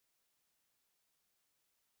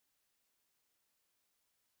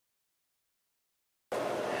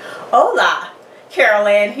Hola, Carol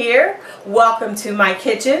Ann here. Welcome to my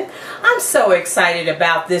kitchen. I'm so excited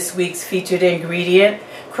about this week's featured ingredient,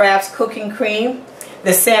 Kraft's cooking cream,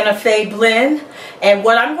 the Santa Fe blend. And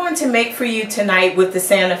what I'm going to make for you tonight with the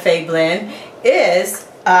Santa Fe blend is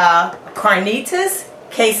Carnitas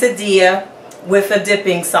quesadilla with a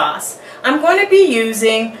dipping sauce. I'm going to be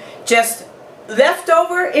using just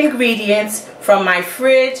leftover ingredients from my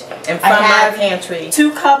fridge and from my pantry.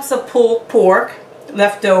 2 cups of pulled pork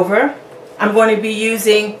left over. I'm going to be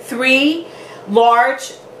using 3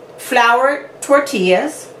 large floured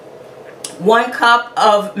tortillas, 1 cup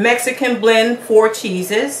of Mexican blend 4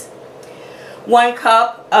 cheeses, 1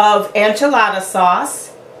 cup of enchilada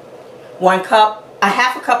sauce, 1 cup, a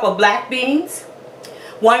half a cup of black beans,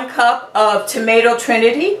 1 cup of tomato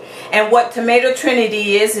trinity. And what tomato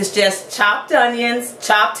trinity is just chopped onions,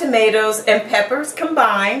 chopped tomatoes, and peppers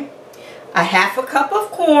combined, a half a cup of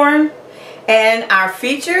corn, and our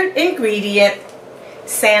featured ingredient,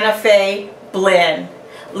 Santa Fe blend.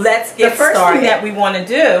 Let's get started. The first thing that we want to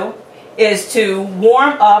do is to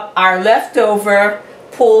warm up our leftover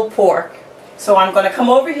pulled pork. So I'm going to come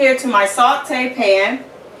over here to my saute pan,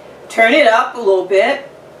 turn it up a little bit,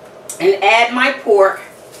 and add my pork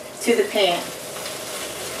to the pan.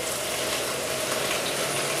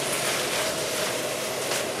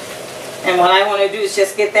 And what I want to do is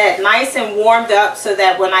just get that nice and warmed up so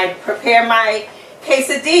that when I prepare my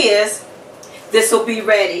quesadillas, this will be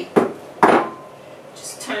ready.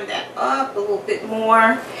 Just turn that up a little bit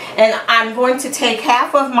more. And I'm going to take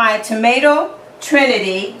half of my tomato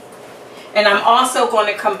trinity, and I'm also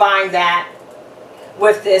going to combine that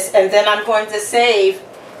with this. And then I'm going to save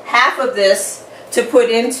half of this to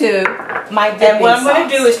put into my dipping sauce. And what I'm going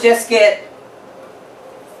to do is just get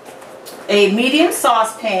a medium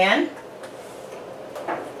saucepan.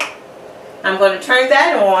 I'm going to turn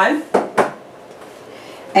that on,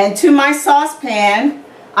 and to my saucepan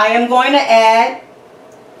I am going to add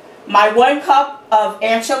my 1 cup of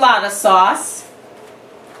enchilada sauce,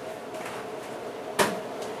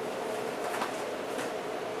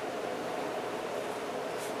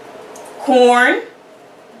 corn,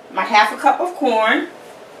 my half a cup of corn,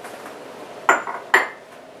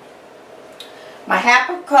 my half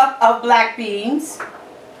a cup of black beans,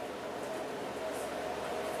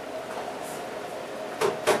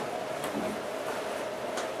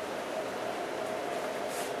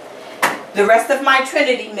 the rest of my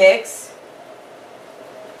trinity mix,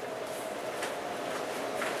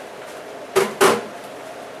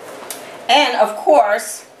 and of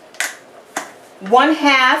course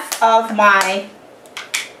 1/2 of my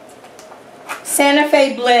Santa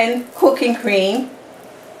Fe blend cooking cream.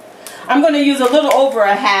 I'm going to use a little over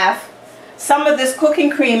 1/2. Some of this cooking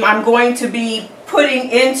cream I'm going to be putting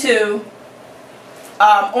into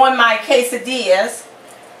on my quesadillas.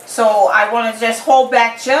 So I want to just hold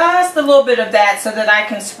back just a little bit of that so that I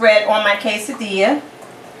can spread on my quesadilla.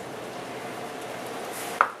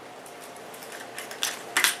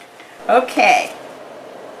 Okay.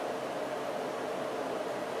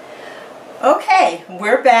 Okay,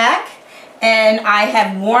 we're back, and I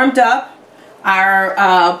have warmed up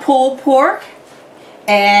our pulled pork,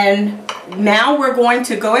 and now we're going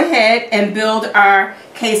to go ahead and build our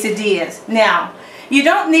quesadillas. Now, you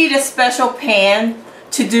don't need a special pan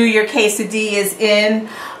to do your quesadillas in.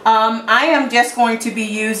 I am just going to be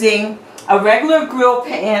using a regular grill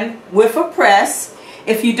pan with a press.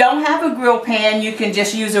 If you don't have a grill pan, you can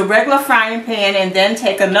just use a regular frying pan and then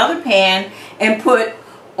take another pan and put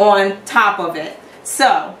on top of it.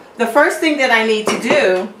 So the first thing that I need to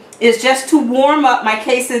do is just to warm up my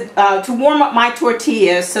my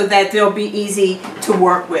tortillas so that they'll be easy to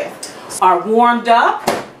work with. Are warmed up.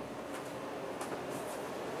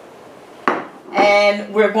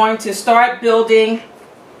 And we're going to start building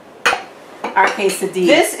our quesadilla.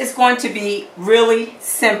 This is going to be really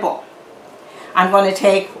simple. I'm going to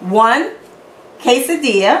take 1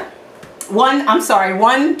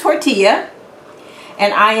 tortilla,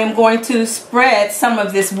 and I am going to spread some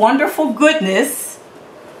of this wonderful goodness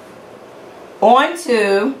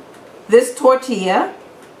onto this tortilla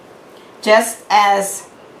just as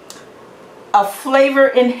a flavor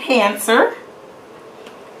enhancer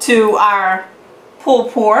to our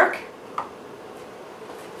pulled pork.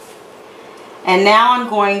 And now I'm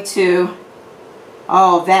going to,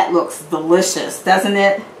 oh, that looks delicious, doesn't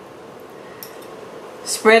it?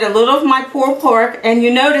 Spread a little of my pulled pork, and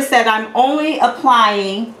you notice that I'm only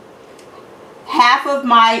applying half of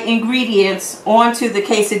my ingredients onto the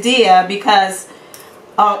quesadilla because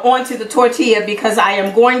onto the tortilla, because I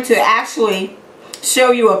am going to actually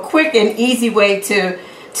show you a quick and easy way to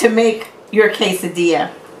make your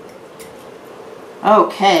quesadilla.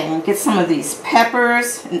 Okay, and get some of these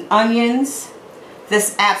peppers and onions.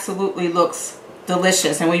 This absolutely looks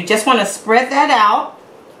delicious. And we just want to spread that out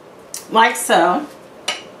like so.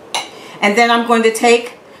 And then I'm going to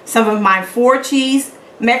take some of my 4 cheese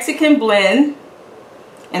Mexican blend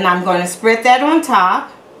and I'm going to spread that on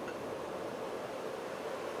top.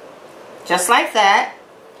 Just like that.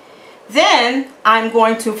 Then I'm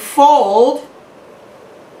going to fold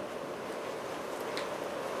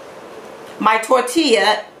my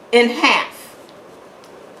tortilla in half.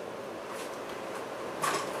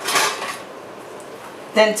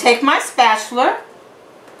 Then take my spatula,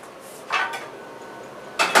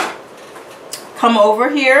 come over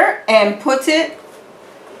here and put it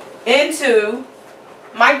into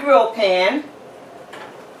my grill pan,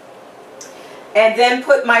 and then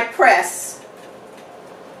put my press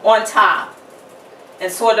on top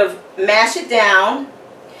and sort of mash it down.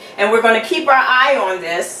 And we're going to keep our eye on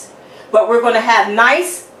this, but we're going to have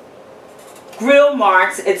nice grill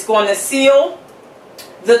marks. It's going to seal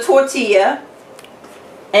the tortilla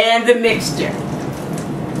and the mixture.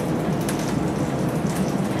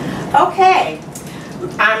 Okay,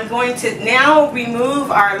 I'm going to now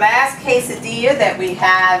remove our last quesadilla that we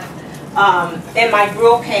have in my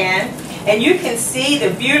grill pan, and you can see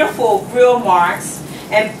the beautiful grill marks,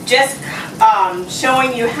 and just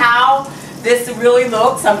showing you how this really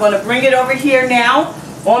looks. I'm going to bring it over here now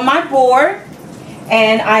on my board,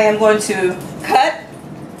 and I am going to cut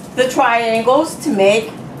the triangles to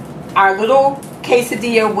make our little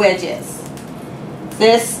quesadilla wedges.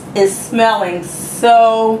 This is smelling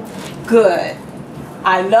so good.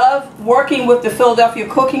 I love working with the Philadelphia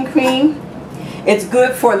cooking cream. It's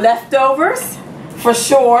good for leftovers, for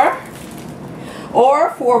sure,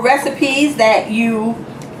 or for recipes that you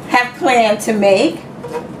have planned to make.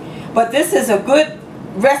 But this is a good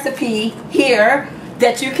recipe here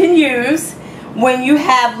that you can use when you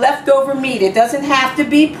have leftover meat. It doesn't have to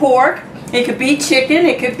be pork. It could be chicken.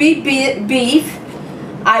 It could be beef.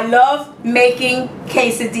 I love making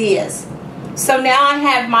quesadillas. So now I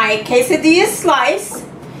have my quesadilla slice,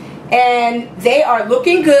 and they are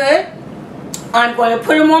looking good. I'm going to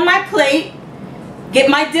put them on my plate, get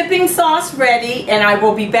my dipping sauce ready, and I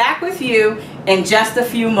will be back with you in just a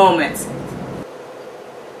few moments.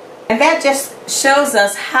 And that just shows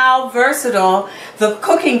us how versatile the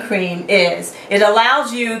cooking cream is. It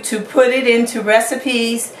allows you to put it into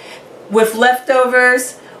recipes with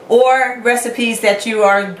leftovers or recipes that you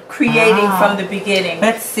are creating from the beginning.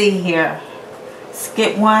 Let's see here. Let's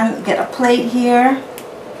get a plate here.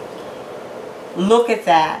 Look at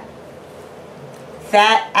that.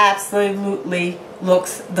 That absolutely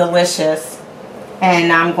looks delicious.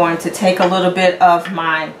 And I'm going to take a little bit of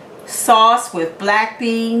my sauce with black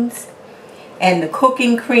beans and the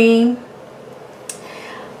cooking cream,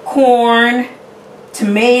 corn,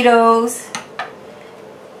 tomatoes,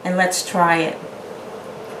 and let's try it.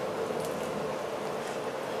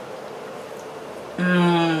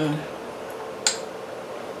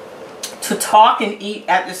 To talk and eat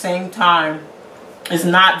at the same time is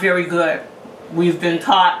not very good. We've been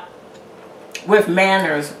taught with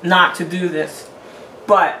manners not to do this.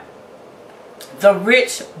 But the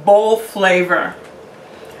rich, bold flavor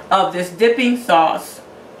of this dipping sauce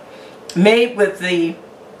made with the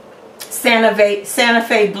Santa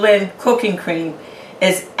Fe blend cooking cream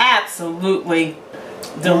is absolutely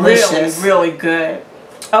delicious. Really good.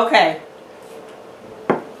 Okay.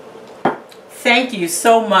 Thank you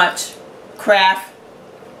so much, Kraft,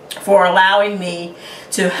 for allowing me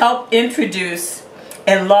to help introduce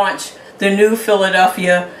and launch the new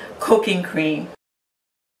Philadelphia cooking cream.